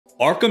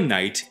Arkham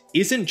Knight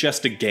isn't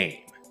just a game.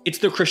 It's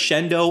the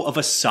crescendo of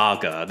a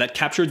saga that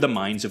captured the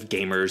minds of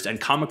gamers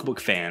and comic book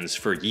fans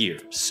for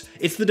years.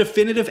 It's the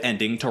definitive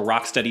ending to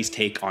Rocksteady's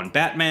take on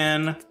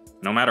Batman,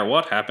 no matter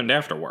what happened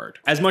afterward.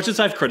 As much as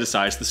I've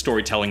criticized the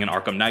storytelling in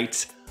Arkham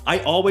Knight, I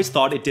always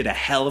thought it did a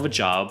hell of a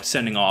job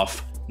sending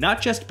off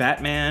not just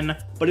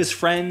Batman, but his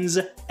friends,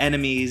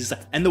 enemies,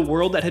 and the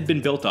world that had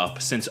been built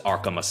up since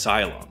Arkham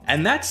Asylum.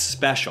 And that's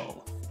special.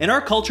 In our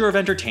culture of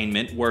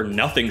entertainment where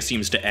nothing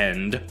seems to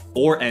end,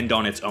 or end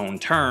on its own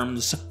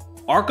terms,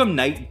 Arkham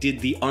Knight did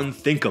the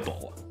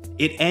unthinkable.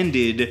 It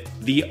ended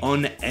the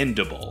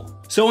unendable.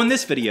 So in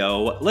this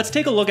video, let's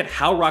take a look at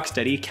how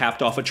Rocksteady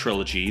capped off a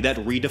trilogy that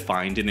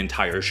redefined an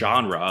entire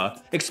genre,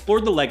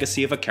 explored the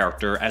legacy of a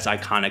character as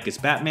iconic as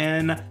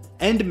Batman,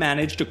 and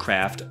managed to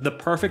craft the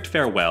perfect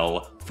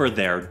farewell for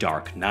their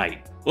Dark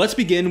Knight. Let's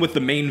begin with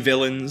the main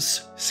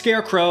villains,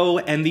 Scarecrow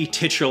and the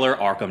titular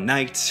Arkham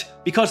Knight,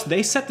 because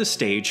they set the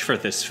stage for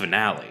this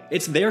finale.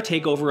 It's their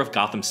takeover of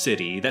Gotham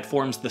City that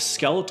forms the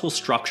skeletal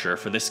structure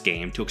for this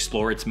game to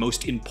explore its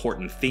most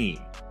important theme: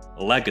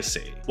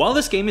 legacy. While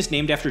this game is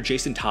named after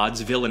Jason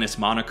Todd's villainous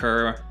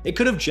moniker, it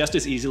could have just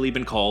as easily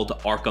been called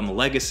Arkham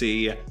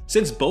Legacy,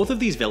 since both of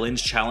these villains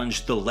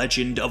challenge the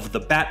legend of the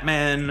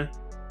Batman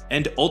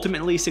and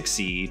ultimately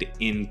succeed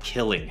in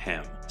killing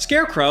him.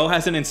 Scarecrow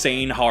has an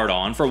insane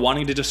hard-on for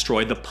wanting to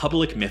destroy the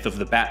public myth of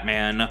the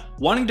Batman,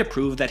 wanting to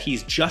prove that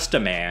he's just a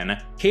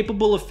man,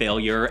 capable of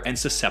failure and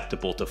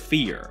susceptible to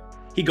fear.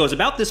 He goes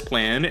about this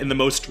plan in the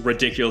most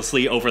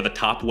ridiculously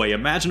over-the-top way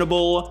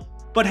imaginable,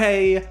 but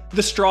hey,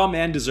 the straw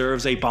man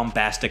deserves a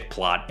bombastic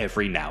plot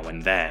every now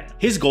and then.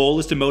 His goal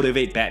is to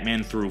motivate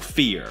Batman through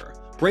fear,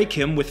 break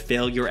him with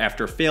failure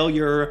after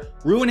failure,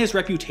 ruin his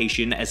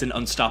reputation as an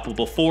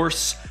unstoppable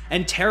force,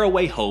 and tear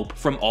away hope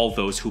from all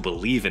those who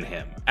believe in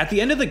him. At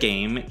the end of the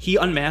game, he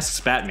unmasks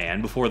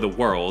Batman before the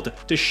world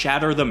to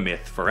shatter the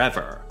myth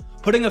forever,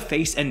 putting a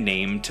face and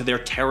name to their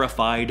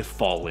terrified,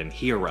 fallen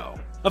hero.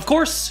 Of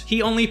course,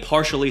 he only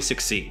partially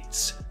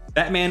succeeds.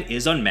 Batman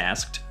is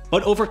unmasked,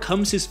 but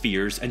overcomes his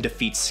fears and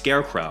defeats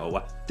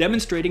Scarecrow,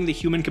 demonstrating the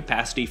human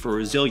capacity for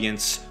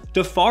resilience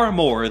to far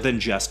more than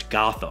just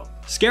Gotham.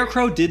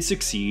 Scarecrow did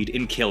succeed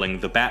in killing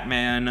the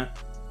Batman,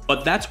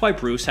 but that's why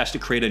Bruce has to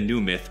create a new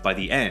myth by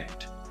the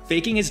end,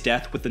 faking his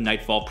death with the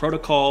Nightfall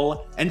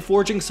Protocol and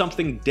forging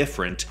something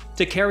different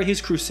to carry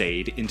his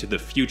crusade into the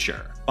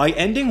future. By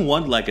ending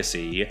one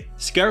legacy,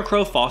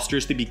 Scarecrow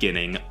fosters the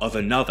beginning of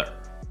another,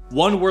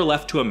 one we're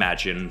left to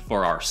imagine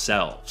for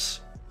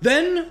ourselves.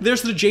 Then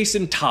there's the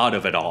Jason Todd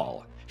of it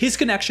all. His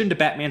connection to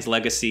Batman's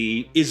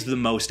legacy is the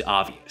most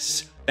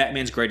obvious.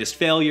 Batman's greatest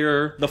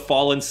failure, the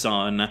fallen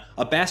son,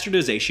 a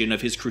bastardization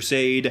of his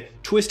crusade,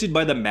 twisted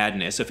by the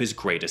madness of his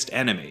greatest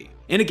enemy.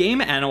 In a game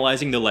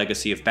analyzing the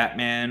legacy of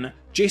Batman,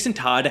 Jason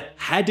Todd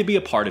had to be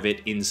a part of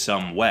it in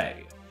some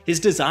way. His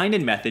design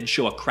and methods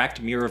show a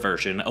cracked mirror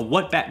version of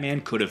what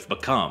Batman could have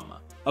become: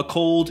 a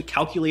cold,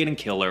 calculating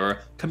killer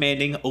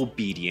commanding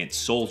obedient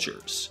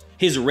soldiers.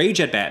 His rage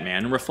at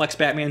Batman reflects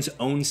Batman's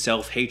own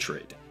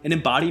self-hatred, an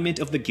embodiment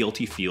of the guilt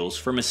he feels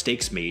for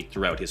mistakes made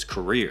throughout his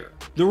career.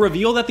 The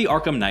reveal that the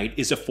Arkham Knight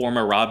is a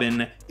former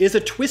Robin is a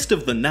twist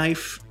of the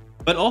knife,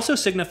 but also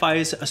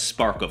signifies a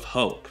spark of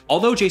hope.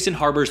 Although Jason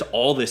harbors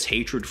all this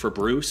hatred for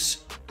Bruce,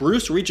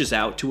 Bruce reaches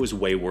out to his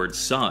wayward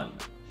son.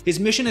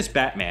 His mission as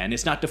Batman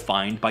is not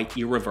defined by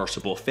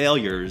irreversible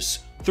failures.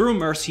 Through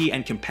mercy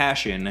and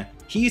compassion,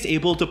 he is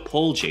able to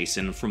pull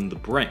Jason from the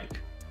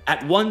brink.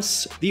 At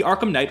once, the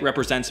Arkham Knight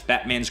represents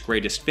Batman's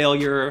greatest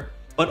failure,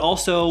 but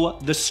also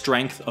the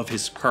strength of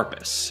his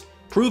purpose,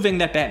 proving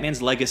that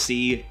Batman's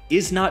legacy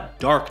is not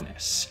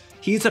darkness.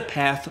 He's a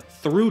path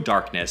through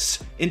darkness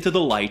into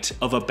the light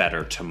of a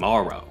better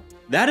tomorrow.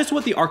 That is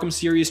what the Arkham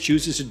series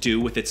chooses to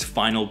do with its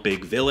final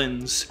big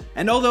villains,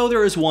 and although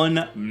there is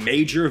one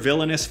major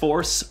villainous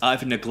force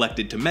I've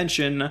neglected to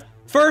mention,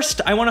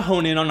 first, I want to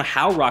hone in on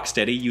how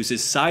Rocksteady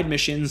uses side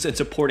missions and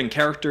supporting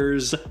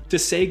characters to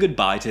say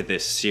goodbye to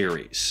this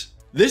series.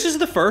 This is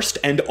the first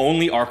and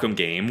only Arkham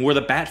game where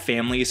the Bat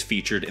family is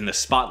featured in the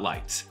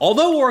spotlight.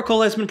 Although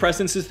Oracle has been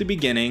present since the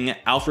beginning,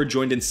 Alfred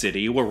joined in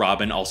City where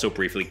Robin also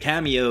briefly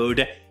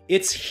cameoed,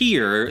 it's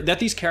here that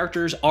these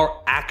characters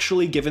are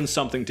actually given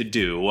something to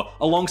do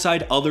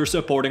alongside other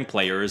supporting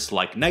players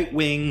like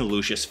Nightwing,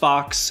 Lucius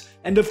Fox,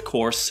 and of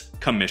course,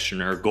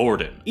 Commissioner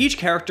Gordon. Each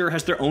character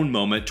has their own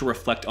moment to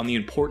reflect on the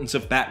importance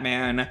of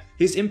Batman,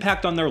 his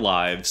impact on their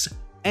lives,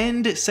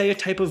 and say a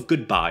type of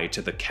goodbye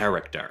to the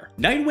character.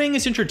 Nightwing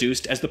is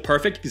introduced as the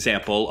perfect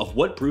example of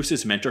what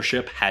Bruce's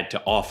mentorship had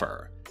to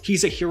offer.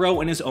 He's a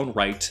hero in his own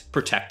right,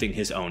 protecting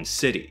his own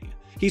city.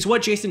 He's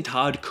what Jason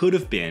Todd could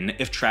have been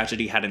if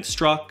tragedy hadn't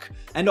struck,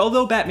 and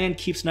although Batman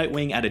keeps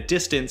Nightwing at a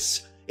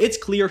distance, it's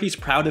clear he's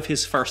proud of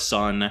his first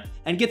son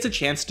and gets a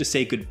chance to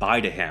say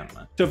goodbye to him,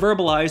 to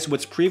verbalize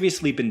what's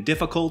previously been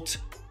difficult,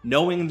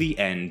 knowing the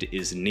end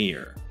is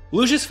near.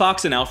 Lucius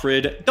Fox and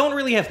Alfred don't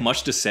really have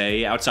much to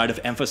say outside of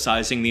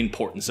emphasizing the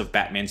importance of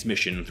Batman's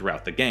mission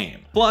throughout the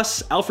game.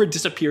 Plus, Alfred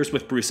disappears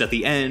with Bruce at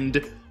the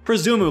end,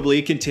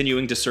 presumably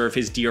continuing to serve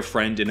his dear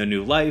friend in a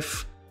new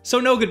life, so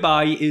no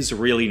goodbye is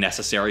really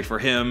necessary for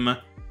him.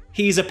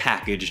 He's a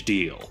package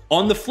deal.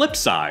 On the flip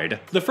side,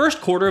 the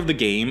first quarter of the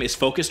game is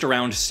focused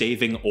around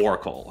saving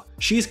Oracle.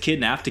 She's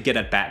kidnapped to get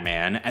at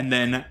Batman and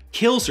then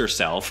kills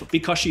herself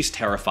because she's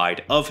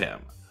terrified of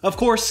him. Of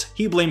course,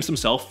 he blames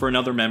himself for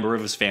another member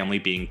of his family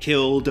being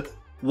killed,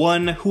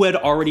 one who had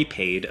already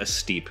paid a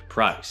steep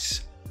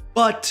price.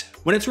 But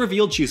when it's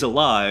revealed she's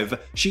alive,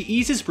 she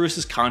eases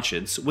Bruce's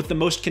conscience with the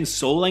most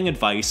consoling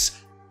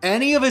advice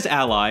any of his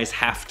allies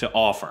have to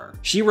offer.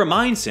 She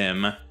reminds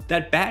him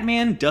that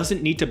Batman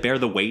doesn't need to bear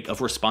the weight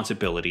of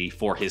responsibility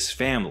for his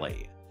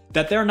family,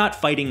 that they're not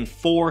fighting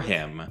for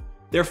him,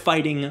 they're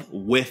fighting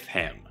with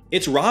him.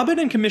 It's Robin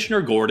and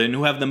Commissioner Gordon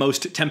who have the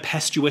most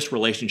tempestuous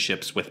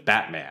relationships with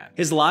Batman.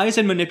 His lies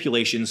and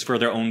manipulations for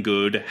their own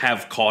good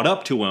have caught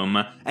up to him,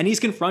 and he's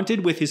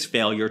confronted with his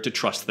failure to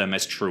trust them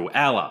as true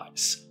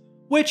allies.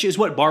 Which is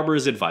what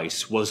Barbara's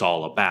advice was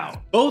all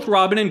about. Both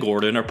Robin and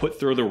Gordon are put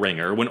through the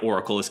ringer when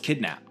Oracle is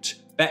kidnapped.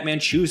 Batman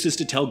chooses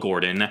to tell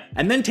Gordon,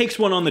 and then takes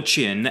one on the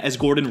chin as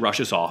Gordon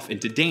rushes off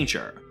into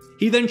danger.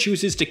 He then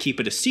chooses to keep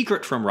it a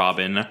secret from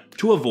Robin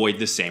to avoid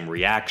the same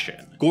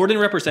reaction. Gordon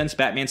represents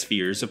Batman's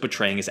fears of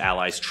betraying his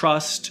allies'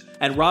 trust,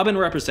 and Robin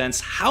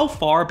represents how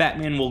far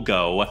Batman will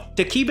go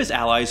to keep his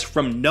allies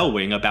from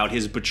knowing about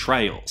his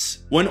betrayals.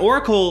 When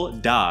Oracle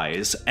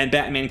dies, and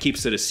Batman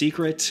keeps it a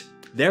secret,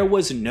 there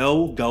was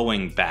no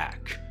going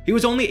back. He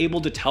was only able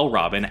to tell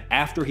Robin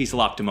after he's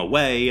locked him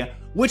away,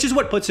 which is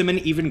what puts him in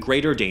even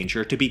greater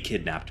danger to be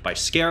kidnapped by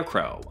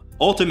Scarecrow.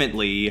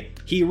 Ultimately,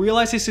 he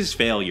realizes his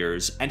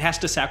failures and has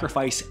to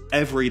sacrifice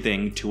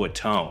everything to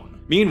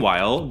atone.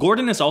 Meanwhile,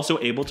 Gordon is also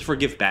able to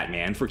forgive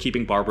Batman for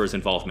keeping Barbara's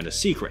involvement a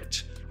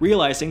secret,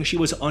 realizing she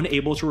was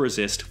unable to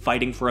resist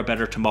fighting for a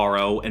better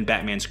tomorrow in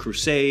Batman's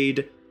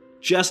crusade,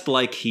 just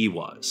like he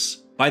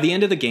was. By the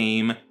end of the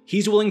game,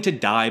 he's willing to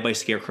die by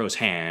Scarecrow's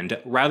hand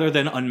rather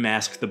than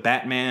unmask the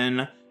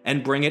Batman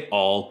and bring it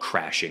all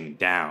crashing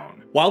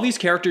down. While these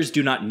characters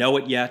do not know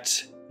it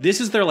yet,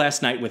 this is their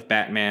last night with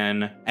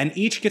Batman, and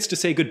each gets to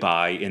say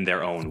goodbye in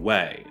their own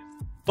way.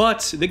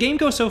 But the game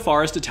goes so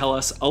far as to tell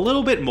us a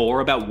little bit more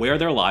about where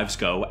their lives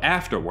go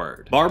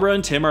afterward. Barbara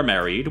and Tim are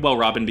married, while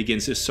Robin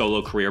begins his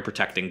solo career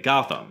protecting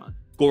Gotham.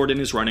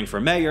 Gordon is running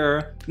for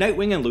mayor,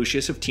 Nightwing and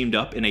Lucius have teamed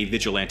up in a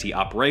vigilante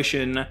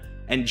operation,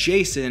 and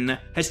Jason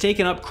has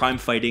taken up crime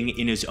fighting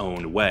in his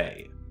own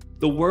way.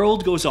 The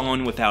world goes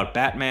on without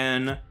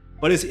Batman,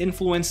 but his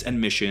influence and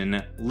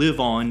mission live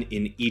on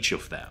in each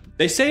of them.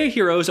 They say a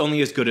hero's only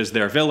as good as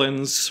their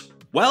villains.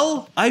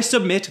 Well, I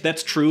submit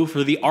that's true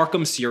for the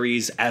Arkham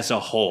series as a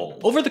whole.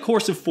 Over the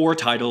course of 4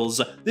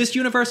 titles, this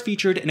universe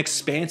featured an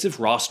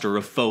expansive roster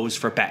of foes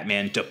for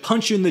Batman to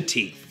punch in the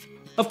teeth.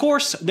 Of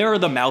course, there are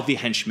the mouthy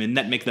henchmen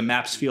that make the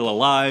maps feel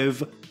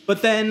alive,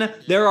 but then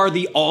there are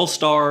the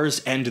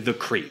all-stars and the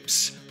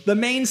creeps, the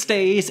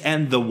mainstays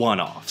and the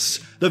one-offs,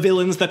 the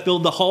villains that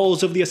filled the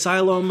halls of the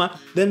asylum,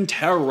 then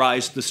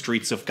terrorized the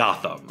streets of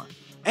Gotham,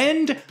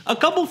 and a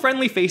couple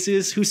friendly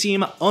faces who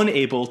seem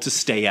unable to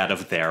stay out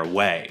of their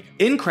way.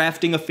 In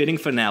crafting a fitting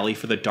finale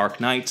for the Dark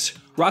Knight,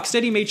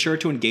 Rocksteady made sure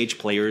to engage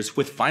players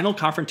with final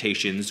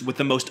confrontations with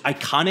the most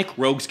iconic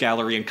rogues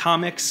gallery in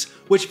comics,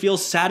 which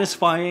feels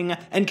satisfying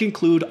and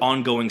conclude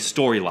ongoing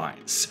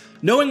storylines,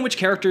 knowing which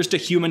characters to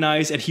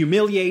humanize and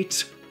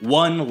humiliate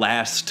one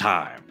last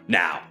time.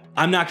 Now,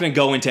 I'm not gonna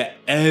go into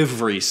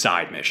every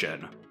side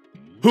mission.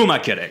 Who am I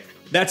kidding?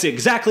 That's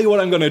exactly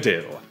what I'm gonna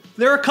do.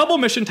 There are a couple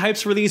mission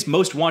types for these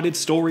most wanted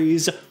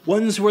stories,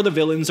 ones where the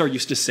villains are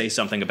used to say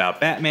something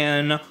about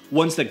Batman,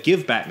 ones that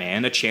give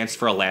Batman a chance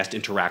for a last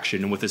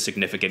interaction with a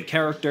significant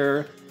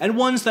character, and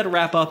ones that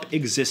wrap up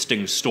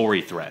existing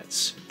story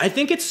threads. I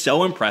think it's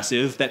so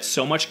impressive that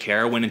so much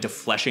care went into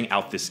fleshing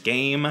out this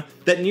game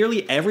that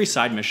nearly every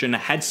side mission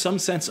had some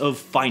sense of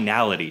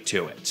finality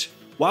to it.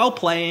 While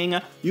playing,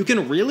 you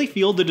can really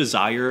feel the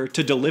desire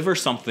to deliver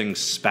something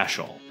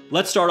special.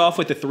 Let's start off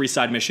with the 3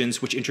 side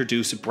missions which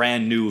introduce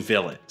brand new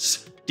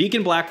villains: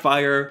 Deacon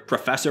Blackfire,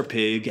 Professor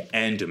Pig,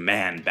 and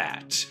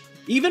Man-Bat.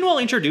 Even while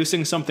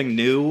introducing something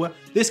new,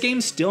 this game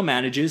still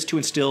manages to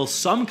instill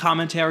some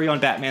commentary on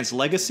Batman's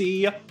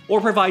legacy or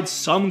provide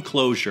some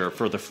closure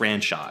for the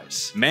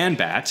franchise.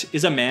 Man-Bat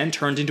is a man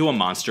turned into a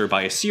monster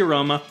by a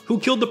serum who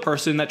killed the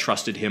person that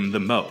trusted him the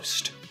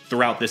most.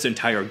 Throughout this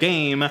entire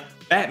game,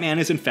 Batman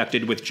is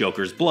infected with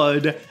Joker's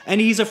blood,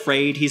 and he's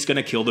afraid he's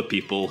gonna kill the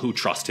people who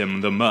trust him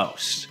the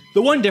most.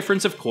 The one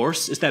difference, of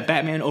course, is that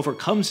Batman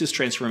overcomes his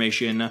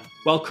transformation,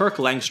 while Kirk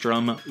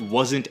Langstrom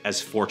wasn't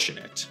as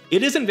fortunate.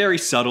 It isn't very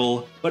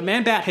subtle, but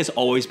Man-Bat has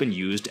always been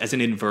used as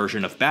an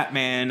inversion of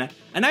Batman,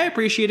 and I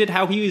appreciated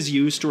how he is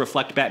used to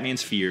reflect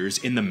Batman's fears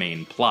in the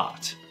main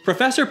plot.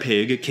 Professor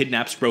Pig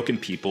kidnaps broken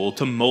people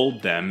to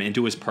mold them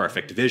into his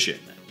perfect vision.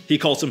 He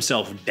calls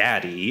himself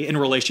Daddy in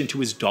relation to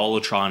his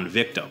Dollatron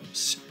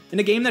victims. In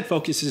a game that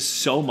focuses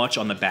so much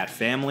on the Bat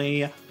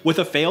family, with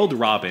a failed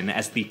Robin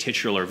as the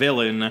titular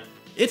villain,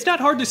 it's not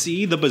hard to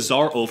see the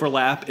bizarre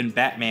overlap in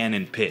Batman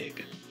and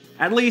Pig.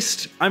 At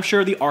least, I'm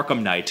sure the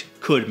Arkham Knight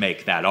could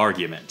make that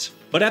argument.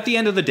 But at the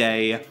end of the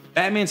day,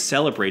 Batman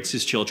celebrates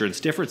his children's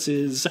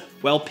differences,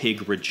 while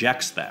Pig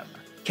rejects them,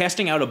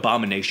 casting out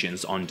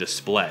abominations on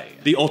display.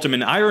 The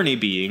ultimate irony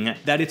being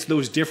that it's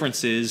those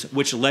differences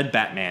which led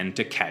Batman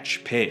to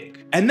catch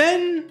Pig. And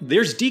then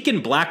there's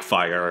Deacon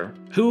Blackfire,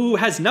 who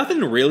has nothing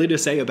really to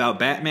say about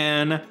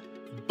Batman,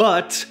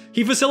 but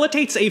he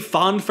facilitates a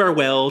fond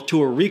farewell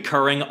to a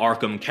recurring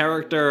Arkham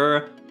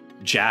character,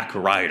 Jack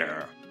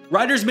Ryder.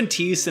 Ryder's been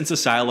teased since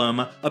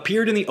Asylum,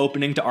 appeared in the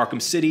opening to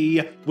Arkham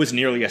City, was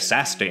nearly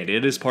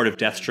assassinated as part of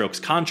Deathstroke's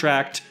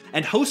contract,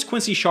 and hosts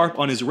Quincy Sharp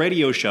on his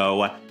radio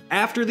show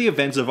after the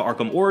events of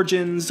Arkham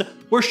Origins,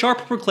 where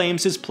Sharp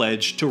proclaims his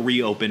pledge to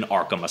reopen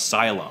Arkham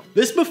Asylum.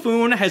 This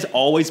buffoon has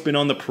always been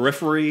on the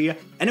periphery,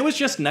 and it was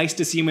just nice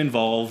to see him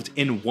involved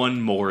in one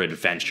more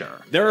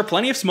adventure. There are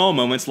plenty of small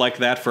moments like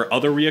that for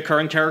other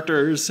reoccurring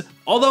characters,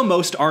 although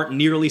most aren't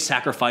nearly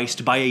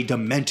sacrificed by a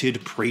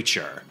demented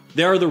preacher.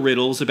 There are the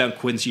riddles about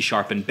Quincy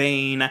Sharp and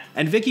Bane,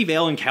 and Vicky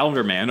Vale and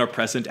Calendar Man are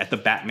present at the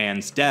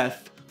Batman's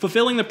death,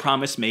 fulfilling the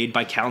promise made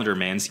by Calendar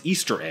Man's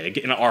Easter egg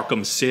in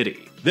Arkham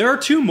City. There are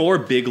two more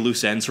big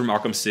loose ends from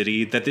Arkham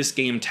City that this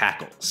game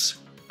tackles: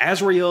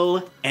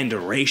 Azrael and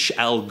Ra's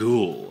al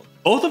Ghul.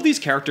 Both of these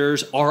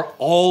characters are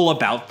all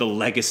about the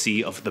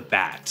legacy of the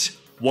Bat.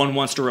 One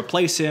wants to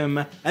replace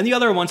him, and the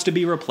other wants to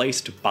be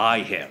replaced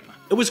by him.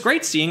 It was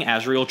great seeing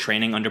Azrael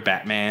training under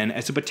Batman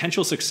as a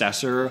potential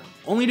successor,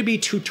 only to be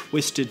too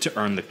twisted to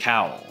earn the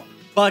cowl.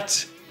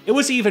 But it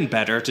was even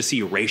better to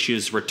see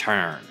Ra's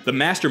return, the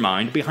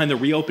mastermind behind the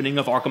reopening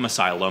of Arkham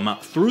Asylum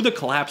through the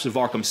collapse of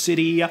Arkham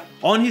City,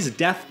 on his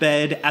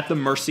deathbed at the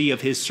mercy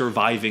of his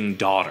surviving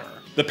daughter.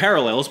 The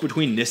parallels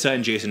between Nyssa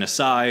and Jason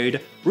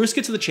aside, Bruce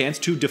gets the chance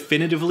to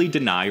definitively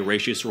deny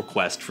Ra's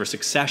request for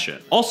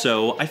succession.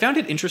 Also, I found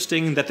it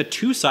interesting that the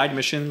two side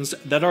missions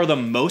that are the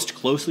most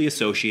closely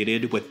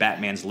associated with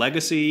Batman's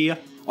legacy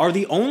are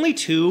the only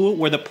two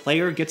where the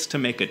player gets to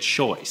make a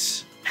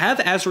choice. Have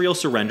Azrael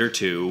surrender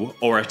to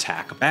or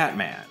attack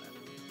Batman.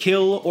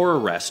 Kill or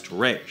arrest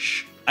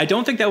Ra's. I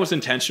don't think that was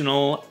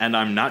intentional, and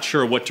I'm not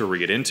sure what to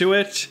read into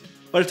it,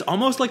 but it's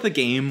almost like the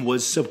game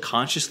was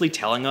subconsciously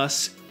telling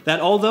us that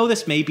although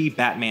this may be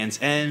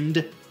Batman's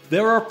end,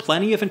 there are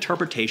plenty of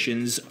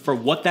interpretations for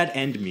what that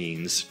end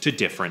means to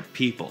different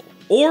people.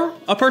 Or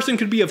a person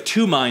could be of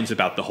two minds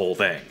about the whole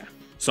thing.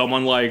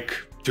 Someone like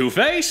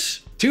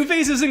Two-Face?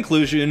 Two-Face's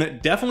inclusion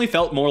definitely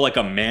felt more like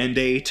a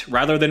mandate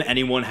rather than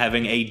anyone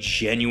having a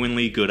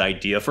genuinely good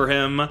idea for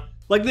him.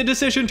 Like, the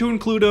decision to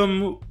include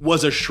him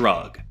was a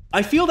shrug.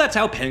 I feel that's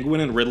how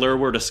Penguin and Riddler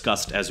were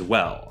discussed as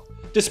well.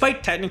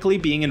 Despite technically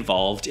being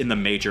involved in the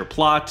major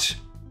plot,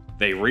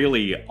 they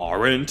really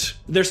aren't.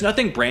 There's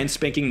nothing brand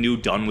spanking new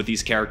done with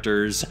these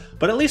characters,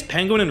 but at least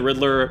Penguin and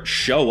Riddler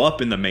show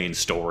up in the main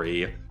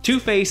story.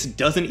 Two-Face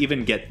doesn't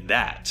even get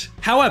that.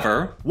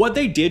 However, what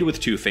they did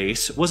with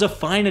Two-Face was a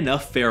fine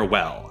enough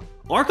farewell.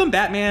 Arkham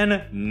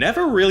Batman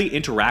never really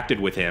interacted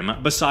with him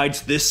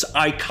besides this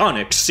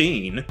iconic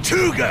scene.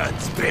 Two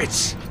guns,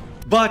 bitch!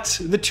 But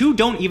the two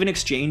don't even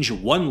exchange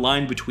one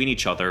line between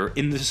each other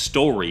in the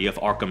story of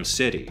Arkham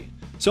City.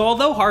 So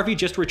although Harvey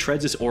just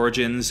retreads his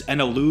origins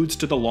and alludes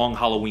to the long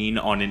Halloween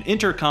on an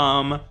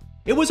intercom,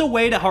 it was a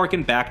way to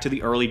harken back to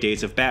the early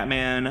days of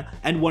Batman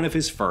and one of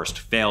his first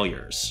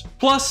failures.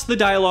 Plus, the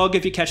dialogue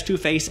if you catch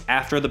Two-Face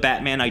after the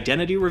Batman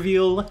identity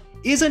reveal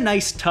is a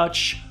nice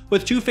touch,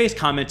 with Two-Face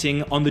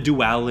commenting on the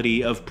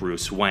duality of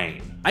Bruce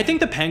Wayne. I think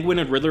the Penguin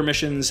and Riddler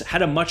missions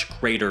had a much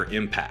greater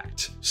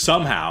impact.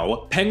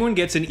 Somehow, Penguin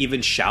gets an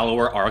even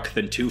shallower arc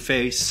than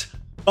Two-Face,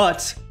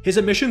 but his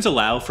omissions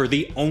allow for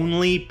the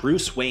only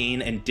Bruce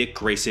Wayne and Dick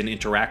Grayson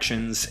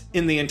interactions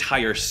in the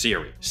entire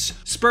series,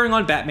 spurring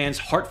on Batman's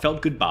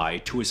heartfelt goodbye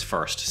to his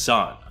first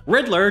son.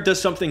 Riddler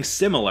does something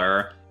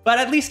similar, but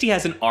at least he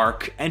has an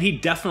arc, and he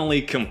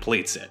definitely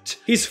completes it.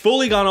 He's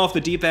fully gone off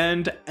the deep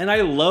end, and I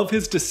love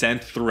his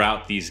descent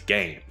throughout these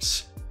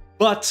games.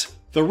 But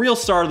the real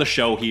star of the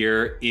show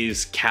here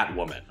is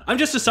Catwoman. I'm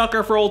just a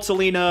sucker for old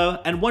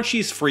Selina, and once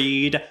she's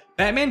freed,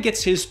 Batman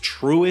gets his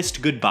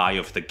truest goodbye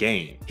of the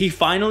game. He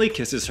finally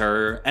kisses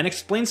her and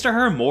explains to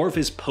her more of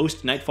his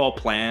post-Nightfall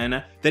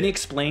plan than he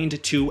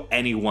explained to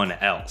anyone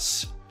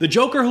else. The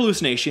Joker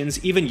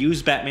hallucinations even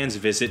use Batman's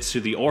visits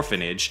to the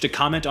orphanage to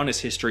comment on his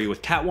history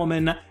with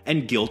Catwoman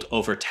and guilt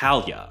over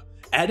Talia,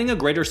 adding a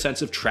greater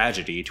sense of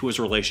tragedy to his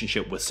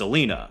relationship with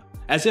Selina,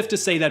 as if to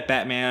say that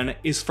Batman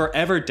is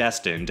forever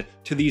destined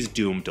to these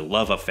doomed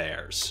love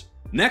affairs.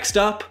 Next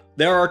up,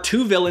 there are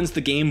two villains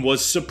the game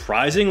was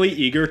surprisingly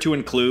eager to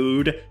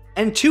include,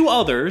 and two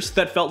others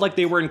that felt like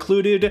they were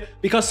included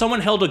because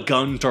someone held a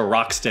gun to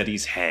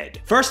Rocksteady's head.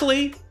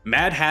 Firstly,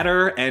 Mad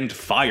Hatter and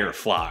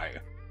Firefly.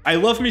 I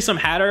love me some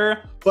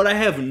Hatter, but I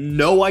have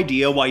no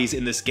idea why he's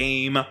in this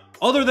game,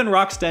 other than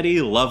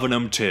Rocksteady loving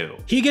him too.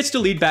 He gets to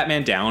lead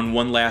Batman down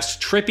one last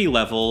trippy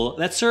level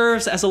that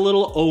serves as a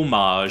little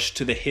homage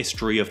to the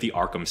history of the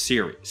Arkham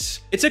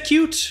series. It's a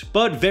cute,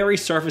 but very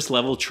surface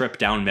level trip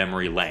down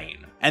memory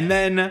lane. And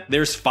then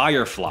there's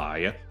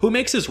Firefly, who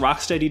makes his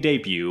Rocksteady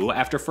debut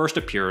after first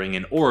appearing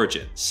in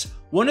Origins,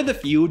 one of the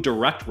few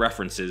direct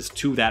references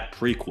to that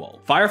prequel.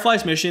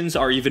 Firefly's missions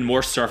are even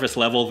more surface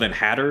level than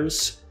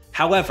Hatter's.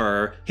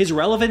 However, his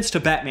relevance to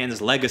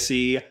Batman's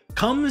legacy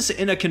comes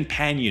in a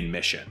companion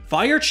mission.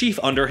 Fire Chief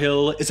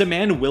Underhill is a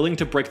man willing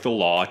to break the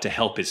law to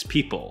help his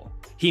people.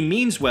 He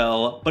means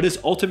well, but is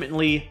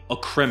ultimately a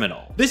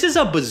criminal. This is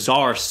a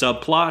bizarre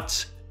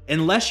subplot,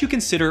 unless you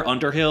consider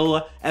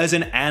Underhill as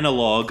an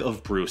analog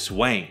of Bruce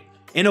Wayne.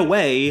 In a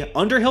way,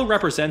 Underhill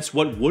represents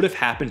what would have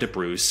happened to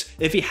Bruce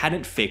if he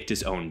hadn't faked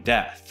his own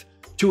death.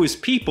 To his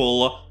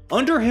people,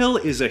 Underhill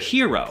is a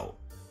hero,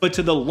 but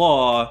to the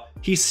law,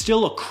 he's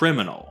still a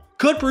criminal.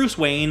 Could Bruce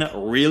Wayne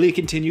really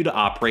continue to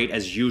operate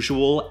as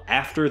usual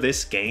after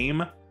this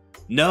game?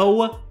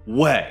 No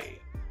way.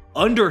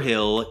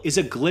 Underhill is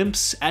a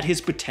glimpse at his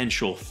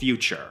potential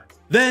future.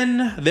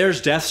 Then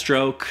there's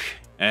Deathstroke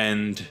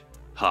and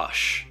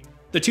Hush.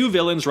 The two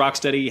villains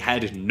Rocksteady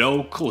had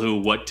no clue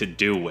what to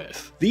do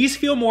with. These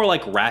feel more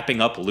like wrapping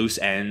up loose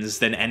ends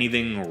than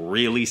anything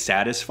really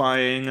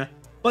satisfying,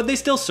 but they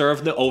still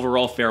serve the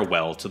overall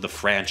farewell to the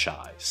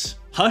franchise.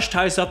 Hush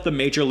ties up the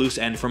major loose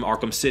end from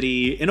Arkham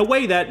City in a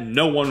way that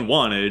no one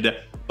wanted,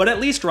 but at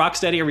least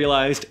Rocksteady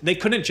realized they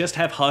couldn't just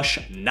have Hush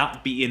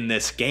not be in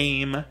this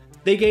game.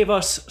 They gave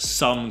us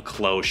some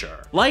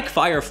closure. Like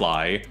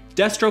Firefly,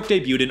 Deathstroke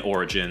debuted in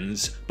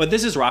Origins, but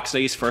this is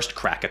Rocksteady's first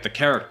crack at the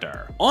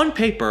character. On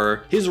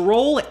paper, his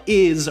role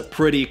is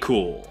pretty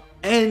cool.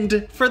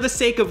 And for the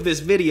sake of this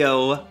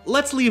video,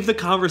 let's leave the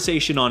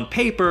conversation on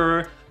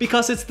paper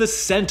because it's the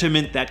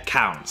sentiment that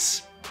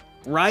counts.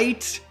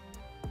 Right?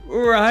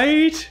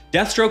 Right?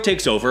 Deathstroke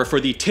takes over for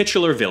the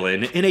titular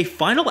villain in a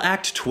final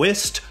act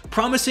twist,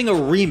 promising a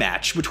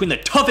rematch between the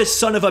toughest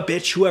son of a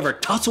bitch who ever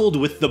tussled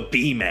with the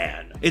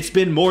B-Man. It's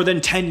been more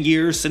than 10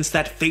 years since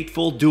that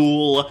fateful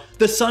duel,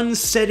 the sun's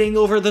setting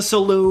over the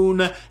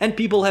saloon, and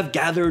people have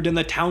gathered in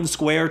the town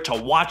square to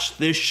watch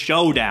this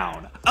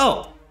showdown.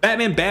 Oh,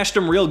 Batman bashed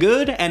him real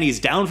good, and he's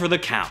down for the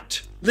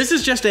count. This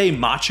is just a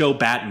macho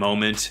Bat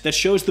moment that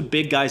shows the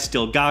big guy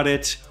still got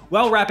it,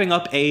 while wrapping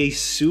up a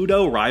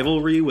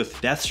pseudo-rivalry with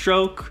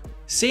Deathstroke.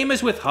 Same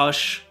as with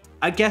Hush,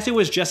 I guess it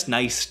was just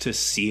nice to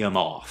see him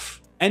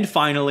off. And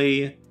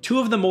finally, two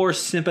of the more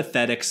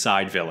sympathetic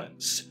side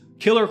villains,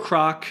 Killer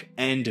Croc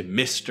and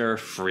Mr.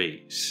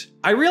 Freeze.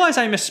 I realize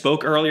I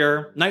misspoke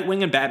earlier.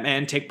 Nightwing and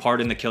Batman take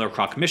part in the Killer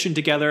Croc mission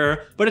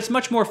together, but it's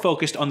much more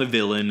focused on the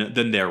villain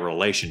than their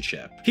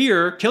relationship.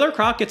 Here, Killer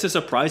Croc gets a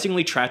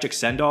surprisingly tragic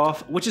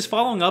send-off, which is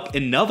following up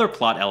another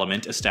plot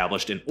element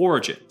established in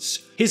Origins,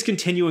 his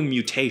continuing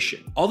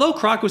mutation. Although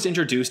Croc was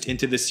introduced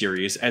into the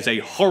series as a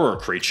horror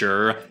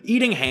creature,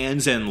 eating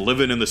hands and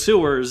living in the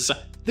sewers,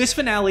 this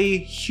finale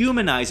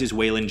humanizes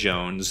Waylon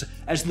Jones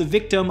as the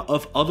victim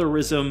of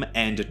otherism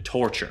and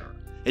torture.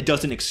 It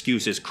doesn't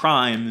excuse his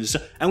crimes,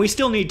 and we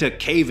still need to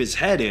cave his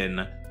head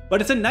in,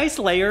 but it's a nice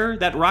layer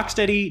that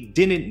Rocksteady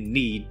didn't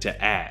need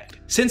to add.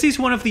 Since he's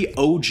one of the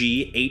OG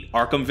 8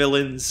 Arkham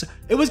villains,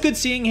 it was good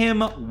seeing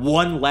him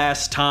one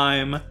last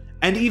time,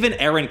 and even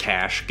Aaron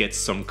Cash gets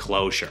some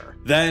closure.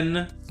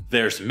 Then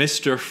there's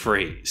Mr.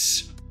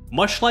 Freeze.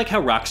 Much like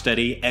how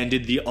Rocksteady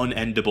ended the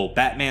unendable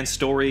Batman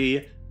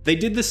story, they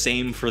did the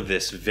same for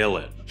this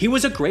villain. He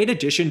was a great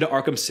addition to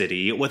Arkham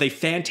City with a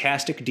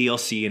fantastic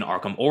DLC in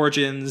Arkham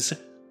Origins,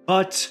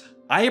 but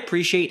I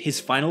appreciate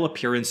his final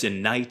appearance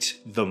in Knight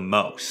the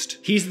most.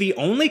 He's the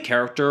only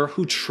character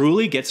who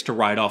truly gets to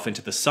ride off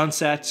into the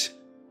sunset,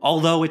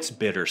 although it's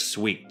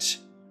bittersweet.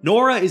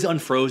 Nora is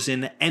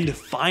unfrozen and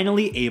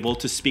finally able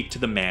to speak to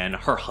the man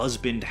her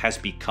husband has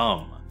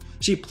become.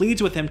 She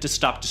pleads with him to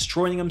stop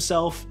destroying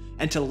himself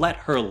and to let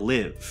her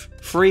live.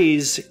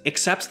 Freeze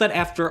accepts that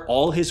after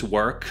all his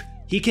work,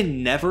 he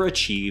can never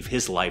achieve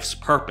his life's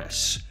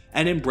purpose,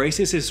 and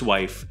embraces his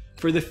wife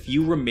for the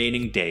few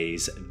remaining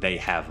days they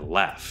have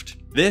left.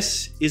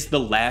 This is the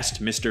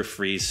last Mr.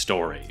 Freeze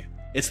story.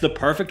 It's the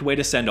perfect way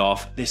to send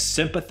off this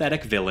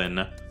sympathetic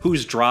villain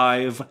whose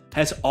drive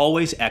has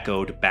always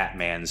echoed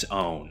Batman's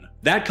own.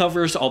 That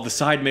covers all the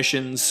side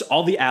missions,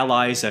 all the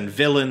allies and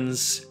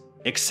villains,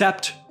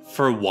 except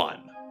for one.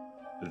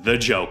 The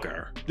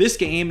Joker. This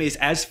game is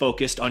as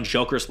focused on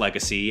Joker's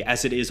legacy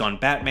as it is on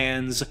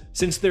Batman's,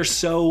 since they're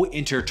so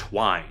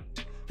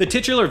intertwined. The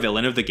titular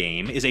villain of the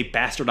game is a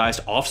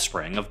bastardized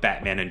offspring of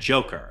Batman and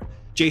Joker.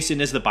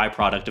 Jason is the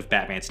byproduct of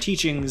Batman's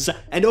teachings,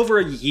 and over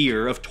a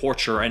year of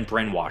torture and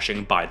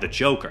brainwashing by the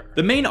Joker.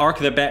 The main arc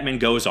that Batman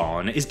goes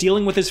on is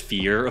dealing with his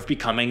fear of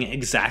becoming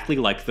exactly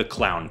like the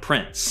Clown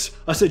Prince,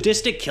 a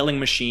sadistic killing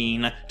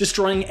machine,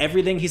 destroying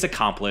everything he's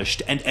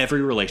accomplished and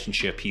every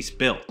relationship he's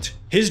built.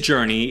 His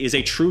journey is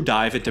a true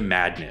dive into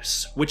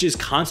madness, which is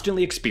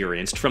constantly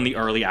experienced from the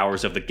early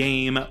hours of the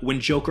game when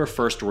Joker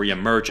first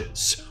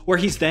re-emerges, where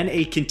he's then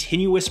a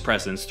continuous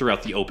presence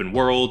throughout the open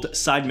world,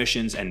 side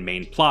missions, and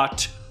main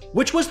plot,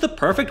 which was the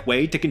perfect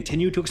way to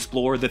continue to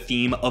explore the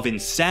theme of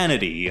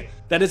insanity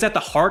that is at the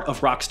heart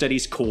of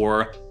Rocksteady's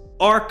core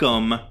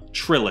Arkham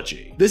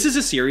trilogy. This is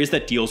a series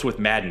that deals with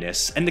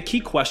madness, and the key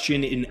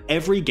question in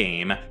every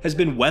game has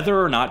been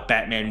whether or not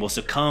Batman will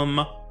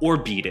succumb or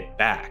beat it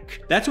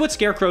back. That's what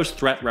Scarecrow's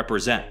threat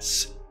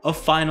represents, a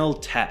final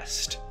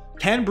test.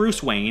 Can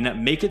Bruce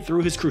Wayne make it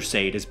through his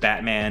crusade as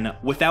Batman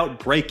without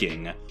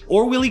breaking,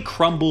 or will he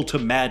crumble to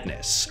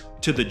madness,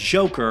 to the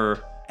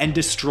Joker, and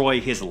destroy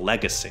his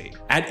legacy?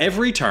 At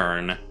every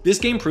turn, this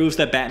game proves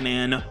that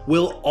Batman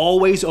will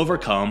always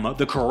overcome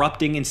the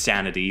corrupting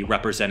insanity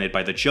represented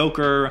by the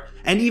Joker,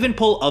 and even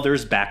pull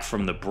others back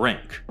from the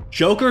brink.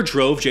 Joker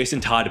drove Jason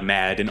Todd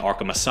mad in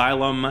Arkham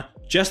Asylum,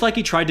 just like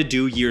he tried to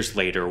do years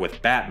later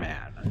with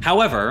Batman.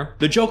 However,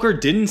 the Joker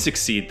didn't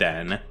succeed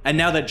then, and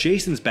now that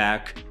Jason's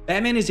back,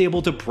 Batman is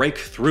able to break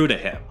through to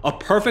him, a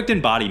perfect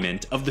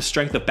embodiment of the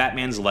strength of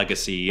Batman's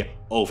legacy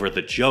over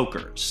the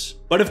Joker's.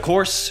 But of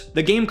course,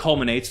 the game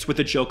culminates with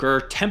the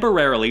Joker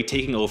temporarily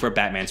taking over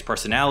Batman's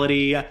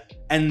personality,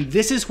 and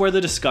this is where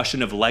the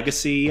discussion of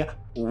legacy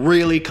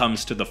really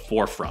comes to the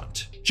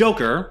forefront.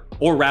 Joker,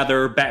 or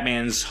rather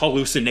Batman's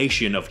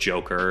hallucination of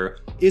Joker,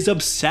 is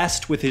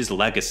obsessed with his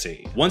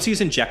legacy. Once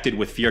he's injected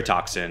with fear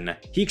toxin,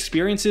 he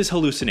experiences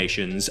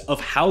hallucinations of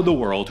how the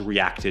world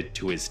reacted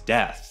to his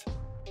death.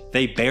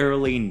 They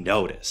barely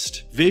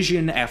noticed.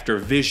 Vision after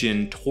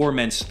vision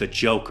torments the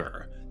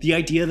Joker. The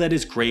idea that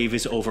his grave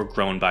is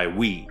overgrown by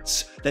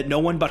weeds, that no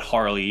one but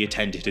Harley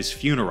attended his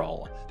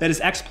funeral, that his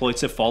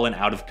exploits have fallen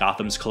out of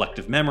Gotham's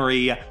collective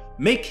memory,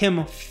 make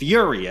him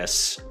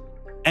furious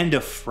and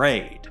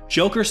afraid.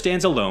 Joker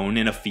stands alone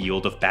in a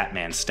field of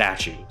Batman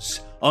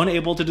statues,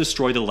 unable to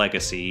destroy the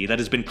legacy that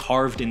has been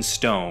carved in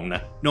stone,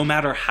 no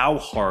matter how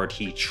hard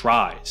he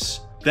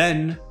tries.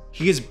 Then,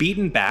 he is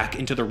beaten back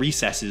into the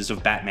recesses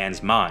of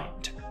Batman's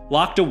mind,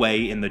 locked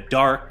away in the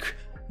dark,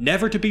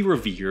 never to be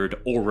revered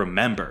or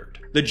remembered.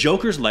 The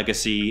Joker's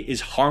legacy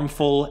is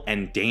harmful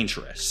and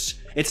dangerous.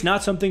 It's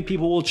not something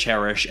people will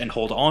cherish and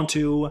hold on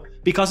to,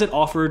 because it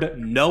offered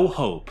no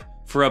hope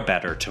for a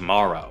better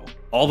tomorrow.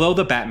 Although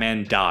the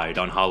Batman died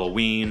on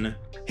Halloween,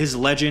 his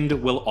legend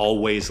will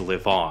always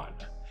live on.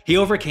 He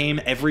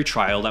overcame every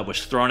trial that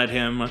was thrown at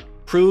him,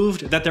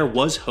 proved that there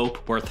was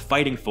hope worth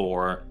fighting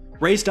for,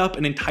 raised up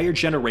an entire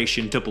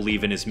generation to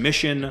believe in his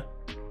mission,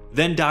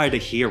 then died a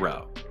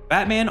hero.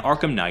 Batman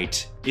Arkham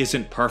Knight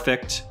isn't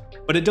perfect,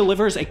 but it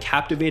delivers a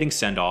captivating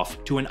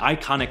send-off to an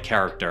iconic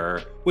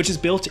character, which is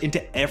built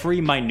into every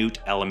minute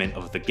element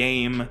of the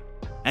game,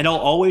 and I'll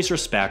always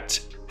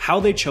respect how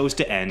they chose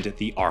to end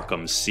the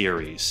Arkham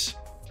series.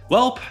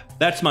 Welp,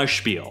 that's my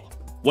spiel.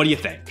 What do you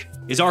think?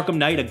 Is Arkham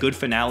Knight a good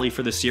finale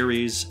for the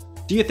series?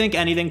 Do you think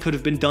anything could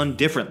have been done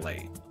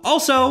differently?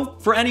 Also,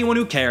 for anyone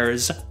who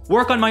cares,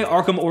 work on my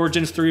Arkham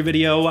Origins 3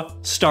 video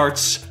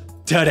starts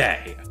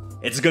today.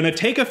 It's gonna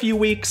take a few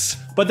weeks,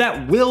 but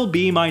that will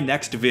be my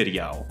next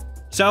video.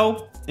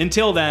 So,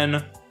 until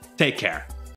then, take care.